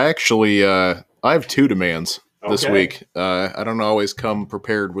 I have 2 demands this week. I don't always come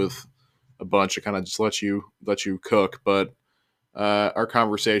prepared with a bunch. I kind of just let you cook, but our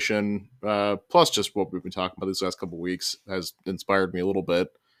conversation plus just what we've been talking about these last couple of weeks has inspired me a little bit.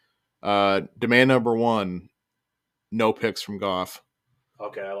 Demand number 1: no picks from Goff.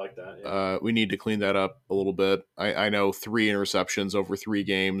 Okay, I like that. Yeah. We need to clean that up a little bit. I know 3 interceptions over 3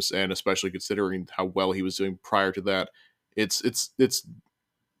 games, and especially considering how well he was doing prior to that, it's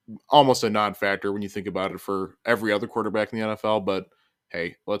almost a non-factor when you think about it for every other quarterback in the NFL. But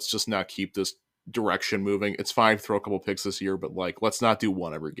hey, let's just not keep this direction moving. It's fine to throw a couple picks this year, but let's not do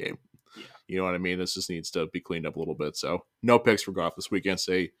one every game. Yeah. You know what I mean? This just needs to be cleaned up a little bit. So no picks for Goff this week against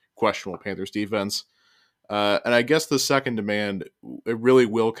a questionable Panthers defense. And I guess the second demand, it really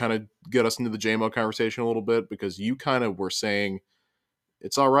will kind of get us into the J-Mo conversation a little bit, because you kind of were saying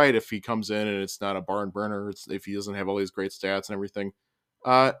it's all right if he comes in and it's not a barn burner. If he doesn't have all these great stats and everything.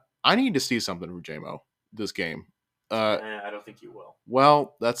 I need to see something from J-Mo this game. I don't think you will.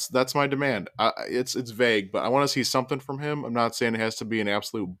 Well, that's my demand. It's vague, but I want to see something from him. I'm not saying it has to be an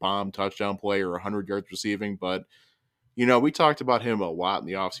absolute bomb touchdown play or 100 yards receiving, but we talked about him a lot in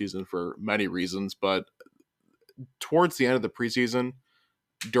the offseason for many reasons, but towards the end of the preseason,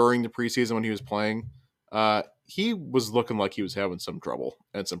 during the preseason when he was playing, he was looking like he was having some trouble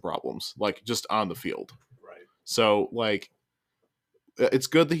and some problems, just on the field. Right. So, it's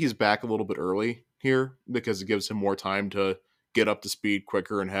good that he's back a little bit early here, because it gives him more time to get up to speed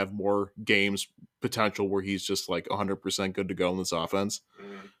quicker and have more games potential where he's just 100% good to go in this offense.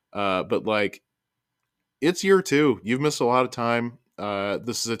 But it's year 2. You've missed a lot of time.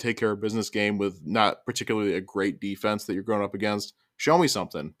 This is a take care of business game with not particularly a great defense that you're going up against. Show me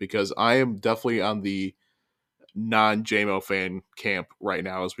something, because I am definitely on the non-J-Mo fan camp right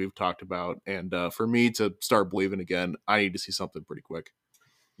now, as we've talked about. And for me to start believing again, I need to see something pretty quick.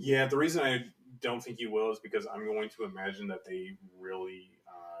 Yeah, the reason I don't think you will is because I'm going to imagine that they really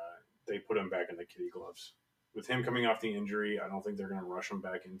they put him back in the kitty gloves. With him coming off the injury, I don't think they're going to rush him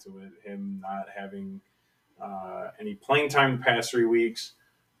back into it. Him not having any playing time the past 3 weeks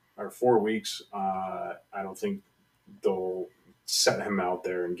or 4 weeks, I don't think they'll set him out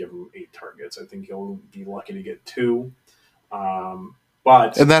there and give him 8 targets. I think he'll be lucky to get 2.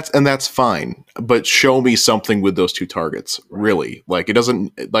 But that's fine. But show me something with those 2 targets. Right. Really, it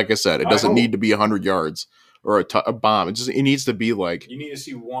doesn't. Like I said, it doesn't need to be 100 yards or a bomb. It needs to be you need to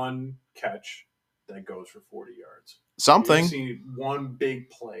see one catch that goes for 40 yards. Something. You need to see one big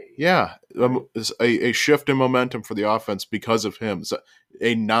play. Yeah, a shift in momentum for the offense because of him. So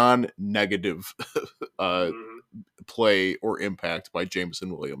a non-negative play or impact by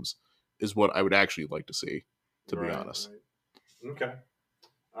Jameson Williams is what I would actually like to see, to be honest. Right. Okay.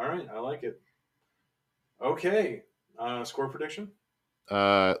 All right. I like it. Okay. Score prediction?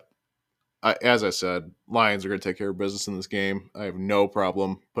 As I said, Lions are going to take care of business in this game. I have no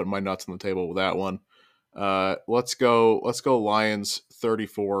problem putting my nuts on the table with that one. Let's go Lions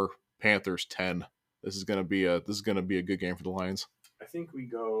 34, Panthers 10. This is going to be a good game for the Lions. I think we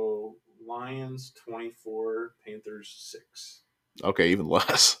go Lions 24, Panthers 6. Okay, even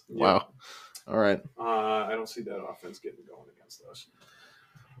less. Yep. Wow. All right. I don't see that offense getting going against us.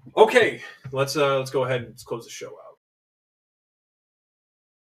 Okay, let's go ahead and close the show out.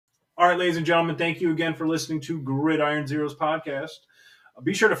 All right, ladies and gentlemen, thank you again for listening to Gridiron Zeros podcast.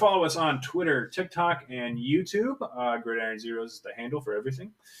 Be sure to follow us on Twitter, TikTok, and YouTube. Gridiron Zeros is the handle for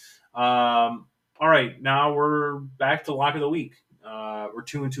everything. All right, now we're back to Lock of the Week. We're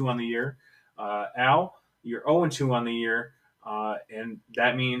 2-2 on the year. Al, you're 0-2 on the year, and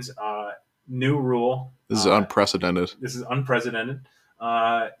that means new rule. This is unprecedented. This is unprecedented.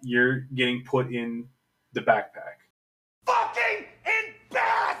 You're getting put in the backpack. Fucking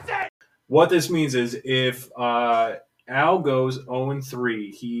embarrassing! What this means is if Al goes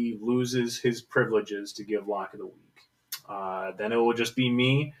 0-3, he loses his privileges to give Lock of the Week. Then it will just be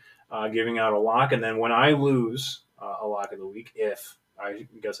me giving out a lock, and then when I lose a Lock of the Week, if I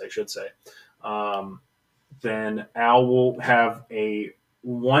guess I should say, then Al will have a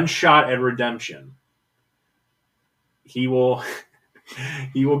one shot at redemption. He will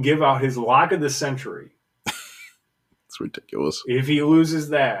give out his Lock of the Century. It's ridiculous. If he loses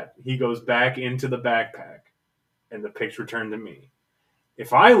that, he goes back into the backpack, and the picks return to me.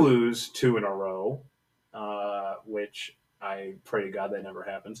 If I lose 2 in a row, which I pray to God that never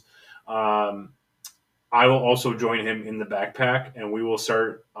happens, I will also join him in the backpack, and we will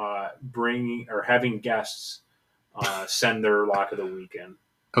start having guests send their Lock of the Week in.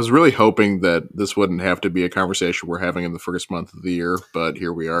 I was really hoping that this wouldn't have to be a conversation we're having in the first month of the year, but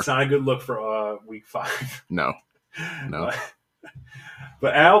here we are. It's not a good look for week 5. No.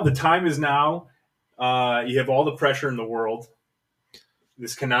 But Al, the time is now. You have all the pressure in the world.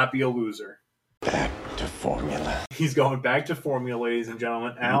 This cannot be a loser. Back to formula. He's going back to formula, ladies and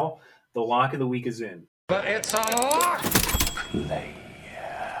gentlemen. Al, the Lock of the Week is in. But it's a lock! Play.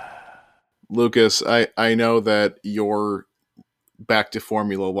 Lucas, I know that your back to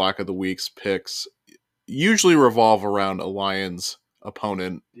formula Lock of the Week's picks usually revolve around a Lions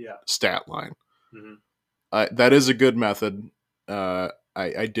opponent stat line. Mm-hmm. That is a good method.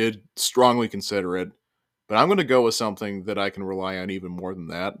 I did strongly consider it, but I'm going to go with something that I can rely on even more than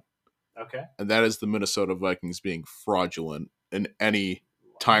that. Okay. And that is the Minnesota Vikings being fraudulent in any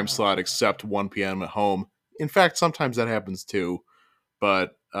time slot except 1 p.m. at home. In fact, sometimes that happens too,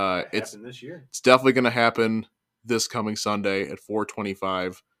 but it's this year. It's definitely going to happen this coming Sunday at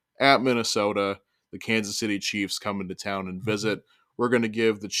 4:25 at Minnesota. The Kansas City Chiefs come into town and visit. We're going to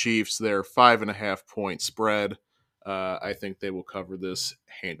give the Chiefs their 5.5 point spread. I think they will cover this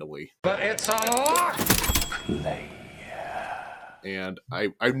handily. But it's a lock! Play. And I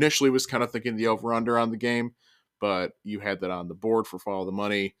initially was kind of thinking the over-under on the game, but you had that on the board for Follow the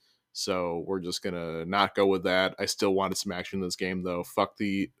Money, so we're just going to not go with that. I still wanted some action in this game, though. Fuck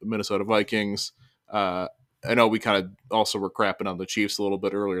the Minnesota Vikings. I know we kind of also were crapping on the Chiefs a little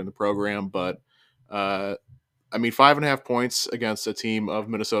bit earlier in the program, but 5.5 points against a team of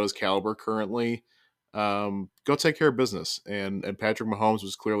Minnesota's caliber currently, go take care of business. And Patrick Mahomes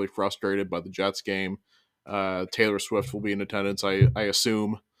was clearly frustrated by the Jets game. Taylor Swift will be in attendance, I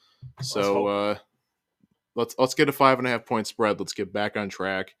assume. So let's get a 5.5 point spread. Let's get back on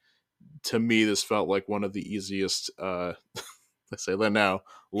track. To me, this felt like one of the easiest, I say that now,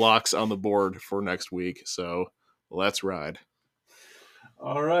 locks on the board for next week. So let's ride.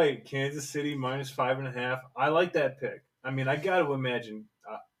 All right, Kansas City minus 5.5. I like that pick. I mean, I got to imagine.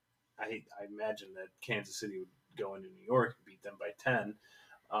 I imagine that Kansas City would go into New York and beat them by 10.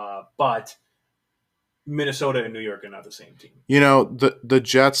 But Minnesota and New York are not the same team. You know, the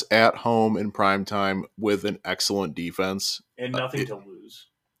Jets at home in primetime with an excellent defense. And nothing to lose.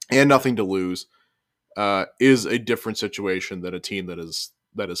 And nothing to lose is a different situation than a team that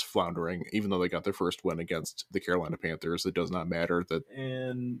is floundering, even though they got their first win against the Carolina Panthers. It does not matter that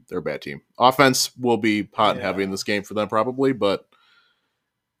they're a bad team. Offense will be hot and heavy in this game for them probably, but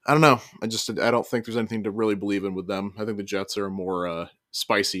I don't know. I don't think there's anything to really believe in with them. I think the Jets are a more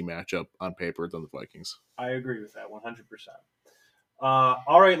spicy matchup on paper than the Vikings. I agree with that 100%.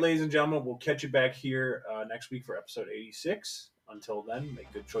 All right, ladies and gentlemen, we'll catch you back here next week for episode 86. Until then,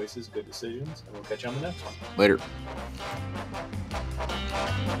 make good choices, good decisions, and we'll catch you on the next one. Later.